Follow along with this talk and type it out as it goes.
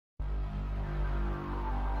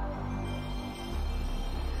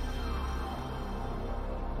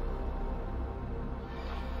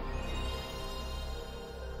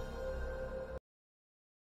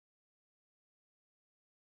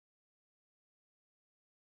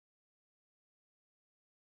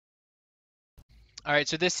All right,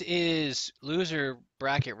 so this is loser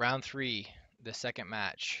bracket round 3, the second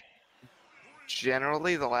match.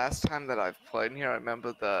 Generally, the last time that I've played in here, I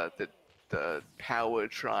remember the power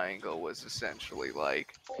triangle was essentially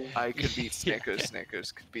like I could beat Yeah. Snickers,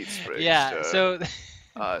 Snickers could beat Yeah, Sprigster, so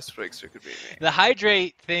Sprigster could beat me. the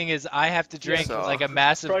hydrate thing is I have to Yeah, drink So like a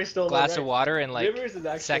massive Troy stole that glass of right. water in like Rivers is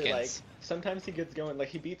actually like seconds. sometimes he gets going. Like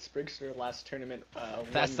he beat Sprigster last tournament,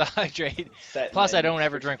 That's one the hydrate. set, and Plus, I then don't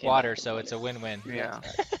ever Sprigster drink came back water, and so won it's it. a win-win. Yeah.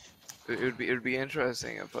 yeah, it would be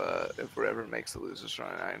interesting if River makes the losers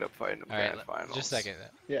run and I end up fighting him All right, grand just a finals. second.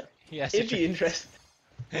 Yeah. He has to It'd be drink. interesting.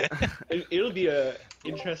 It'll be a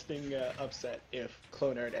interesting upset if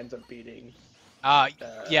Clonard ends up beating Uh,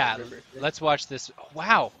 yeah, Rivers. let's watch this.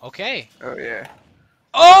 Wow, okay. Oh yeah.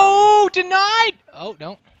 Oh, denied! Oh,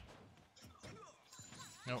 no.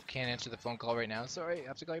 No, can't answer the phone call right now. Sorry, I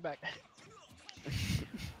have to call you back.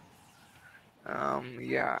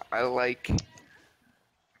 Yeah, I like.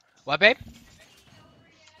 What, babe?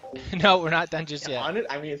 No, we're not done just Yeah, yet. on it,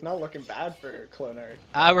 I mean, it's not looking bad for Clonard.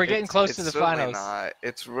 We're getting close It's to the certainly finals. not.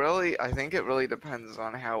 It's really. I think it really depends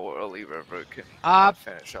on how early River can Uh,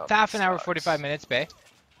 finish up. Half his an hour, stocks. 45 minutes, babe.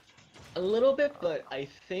 A little bit, but I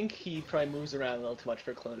think he probably moves around a little too much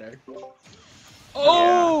for Clonard.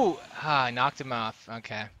 Oh! Ah, I knocked him off.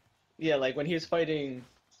 Okay. Yeah, like when he was fighting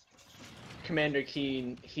Commander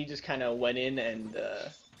Keen, he just kind of went in and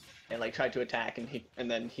like tried to attack, and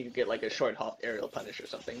then he could get like a short hop aerial punish or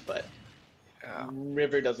something. But Yeah.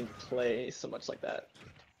 River doesn't play so much like that.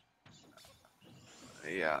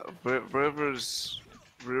 Yeah, Rivers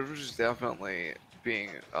definitely being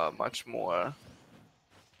much more.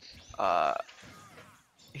 Uh,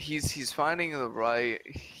 he's finding the right.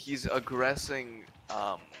 He's aggressing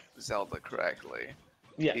Zelda correctly.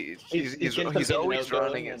 Yeah, He's getting some in and always out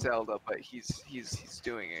running going, at and, Zelda, but he's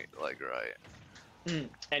doing it like right.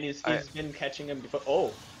 and he's I- been catching him before.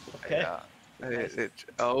 Oh, okay. Yeah. Nice.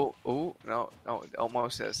 Oh no, it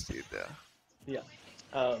almost has to there.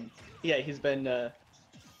 Yeah, he's been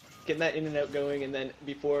getting that in and out going, and then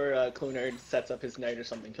before Clonard sets up his knight or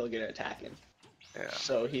something, he'll get an attack in. Yeah.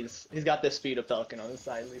 So he's got the speed of Falcon on his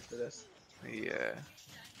side at least for this. Yeah.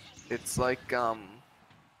 It's like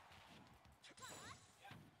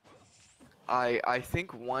I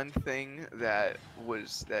think one thing that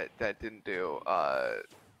didn't do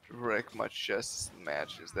Rick much justice in the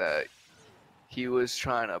match is that he was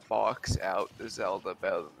trying to box out the Zelda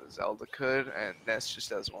better than the Zelda could, and Ness just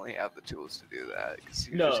doesn't really have the tools to do that because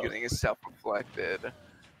he was just No. getting his stuff reflected.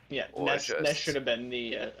 Yeah, Or Ness just- should have been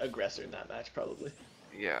the aggressor in that match probably.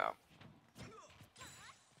 Yeah.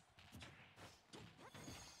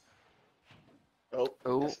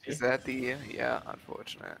 Oh, SP. is that the yeah?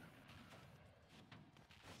 Unfortunate.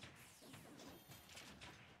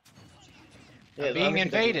 Yeah, as being long as he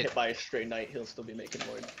doesn't invaded. hit by a straight knight, he'll still be making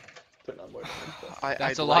more, putting on more damage. But...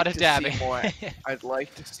 That's I'd a lot like of to dabbing. see more, I'd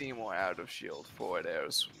like to see more out of shield forward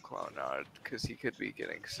arrows from Clonard because he could be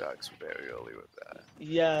getting sucks very early with that.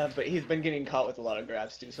 Yeah, but he's been getting caught with a lot of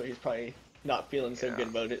grabs too, so he's probably not feeling so Yeah. good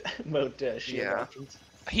about it about shield Yeah. options.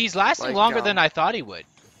 He's lasting Like, longer than I thought he would.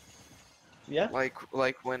 Yeah.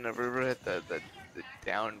 Like when the River hit the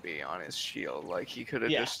down B on his shield, like he could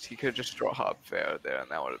have Yeah. just draw hop fair there and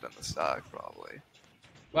that would have been the stock probably.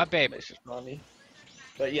 What, babe? It's just on me.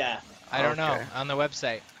 But yeah, I don't know. Okay. On the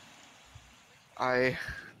website. I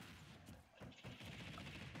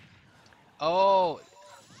Oh.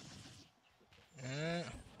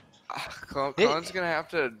 Clon's gonna have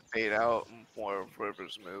to bait out more of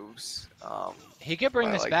River's moves. He could bring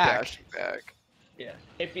by, this like, back. dashing back. yeah.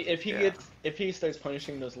 If he Yeah. if he starts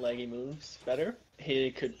punishing those laggy moves better,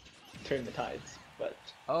 he could turn the tides. But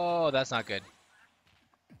Oh, that's not good.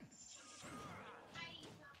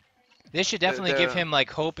 This should definitely give him like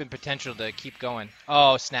hope and potential to keep going.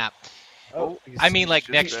 Oh, snap. I mean, like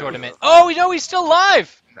next tournament. Oh, no, he's still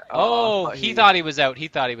alive. Oh, he thought he was out. He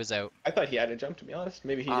thought he was out. I thought he had a jump, to be honest.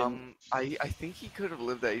 Maybe he didn't. I think he could have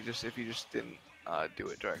lived that. If he just didn't do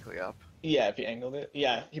it directly up. Yeah, if he angled it.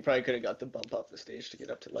 Yeah, he probably could have got the bump off the stage to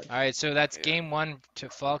get up to like. All right, so that's Yeah. game 1 to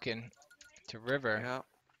Falcon, to River.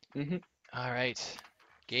 Yeah. Mm-hmm. All right,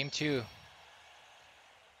 game 2.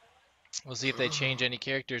 We'll see if they change any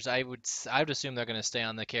characters. I would assume they're gonna stay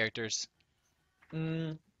on the characters.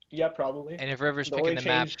 Yeah, probably. And if River's The picking only the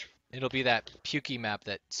map, change, it'll be that pukey map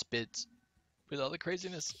that spits with all the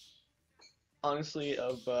craziness. honestly,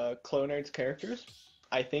 of Clonard's characters,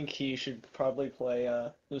 I think he should probably play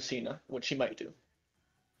Lucina, which he might do.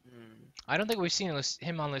 I don't think we've seen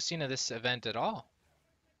him on Lucina this event at all.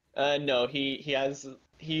 No, he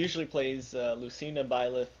usually plays Lucina,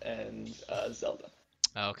 Byleth, and Zelda.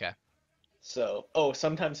 Oh, okay. So,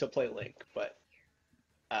 sometimes he'll play Link, but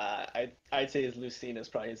I'd say his Lucina is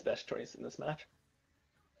probably his best choice in this match.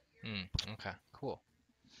 Okay, cool.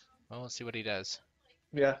 Well, we'll see what he does.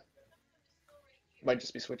 Yeah. Might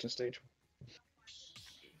just be switching stage.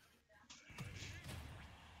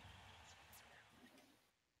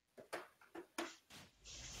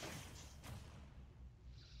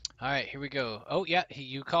 All right, here we go. Oh yeah,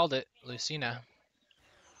 you called it, Lucina.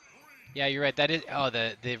 Yeah, you're right. That is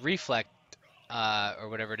the reflect, or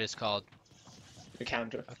whatever it is called. The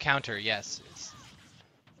counter. A counter, yes.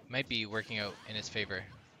 Might be working out in his favor.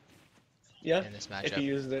 Yeah. In this matchup. If he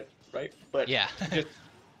uses it right, but yeah. just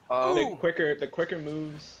the quicker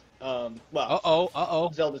moves.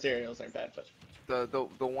 Well. Zelda's aerials aren't bad, but the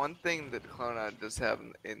one thing that Clonard does have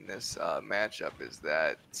in this matchup is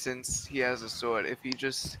that since he has a sword, if he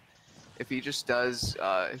just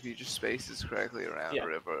spaces correctly around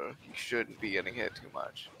River, he shouldn't be getting hit too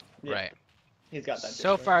much. Yeah. Right. He's got that.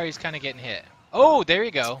 So far, he's kind of getting hit. Oh, there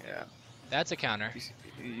you go. Yeah. That's a counter.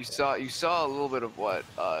 You saw a little bit of what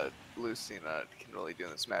Lucina can really do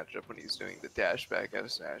in this matchup when he's doing the dash back F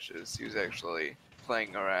smashes. He was actually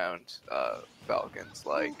playing around Falcon's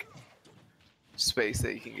like space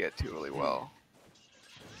that he can get to really well.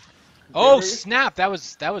 Oh snap! That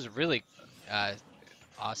was really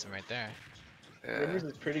awesome right there. Yeah. Rivers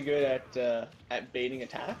is pretty good at baiting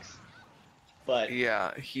attacks, but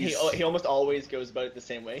yeah, he almost always goes about it the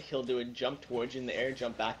same way. He'll do a jump towards you in the air,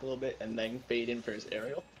 jump back a little bit, and then bait in for his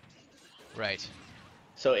aerial. Right.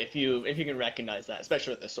 So if you can recognize that,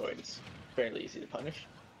 especially with the sword, it's fairly easy to punish.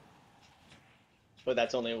 But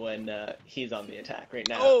that's only when he's on the attack right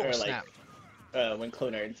now, or snap. When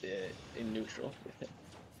Clonard's in neutral with him.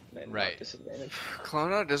 Right. Disadvantage.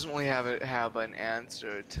 Clonard doesn't really have an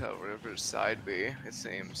answer to River's side B. It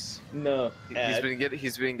seems. No.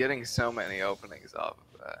 He's been getting so many openings off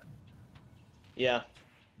of that. Yeah.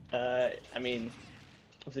 I mean,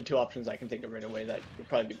 of the two options I can think of right away that would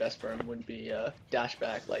probably be best for him would be dash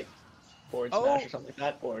back, like forward smash or something like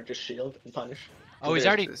that, or just shield and punish. Oh, he's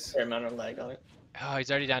already. A fair amount of lag on it. Oh,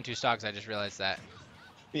 he's already down 2 stocks. I just realized that.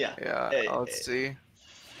 Yeah. Yeah. Let's see.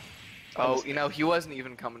 Oh, he wasn't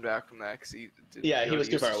even coming back from that because he was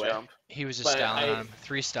too far away. Jump. He was just styling on him.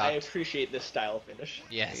 3 stock. I appreciate this style finish.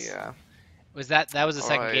 Yes. Yeah. Was that was the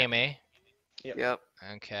second game, eh? Yep.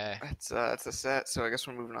 Okay. That's a set. So I guess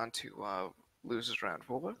we're moving on to losers round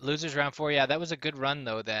 4. Losers round 4. Yeah, that was a good run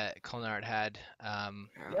though that Clonard had.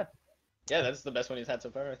 Yeah, that's the best one he's had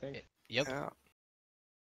so far, I think. Yep. Yeah.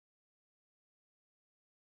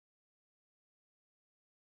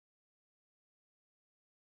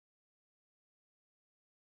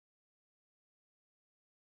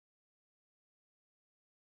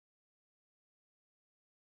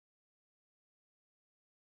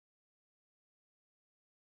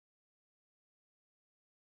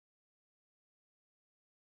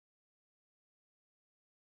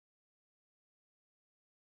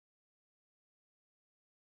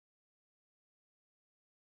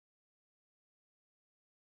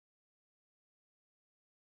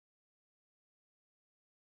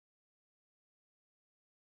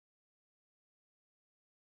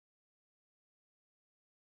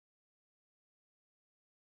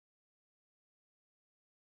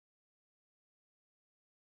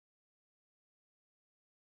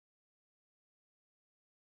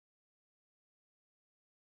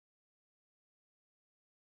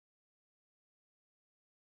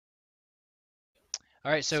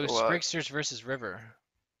 All right, so Sprigsters versus River.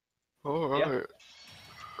 All right.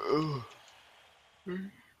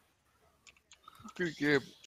 Good game.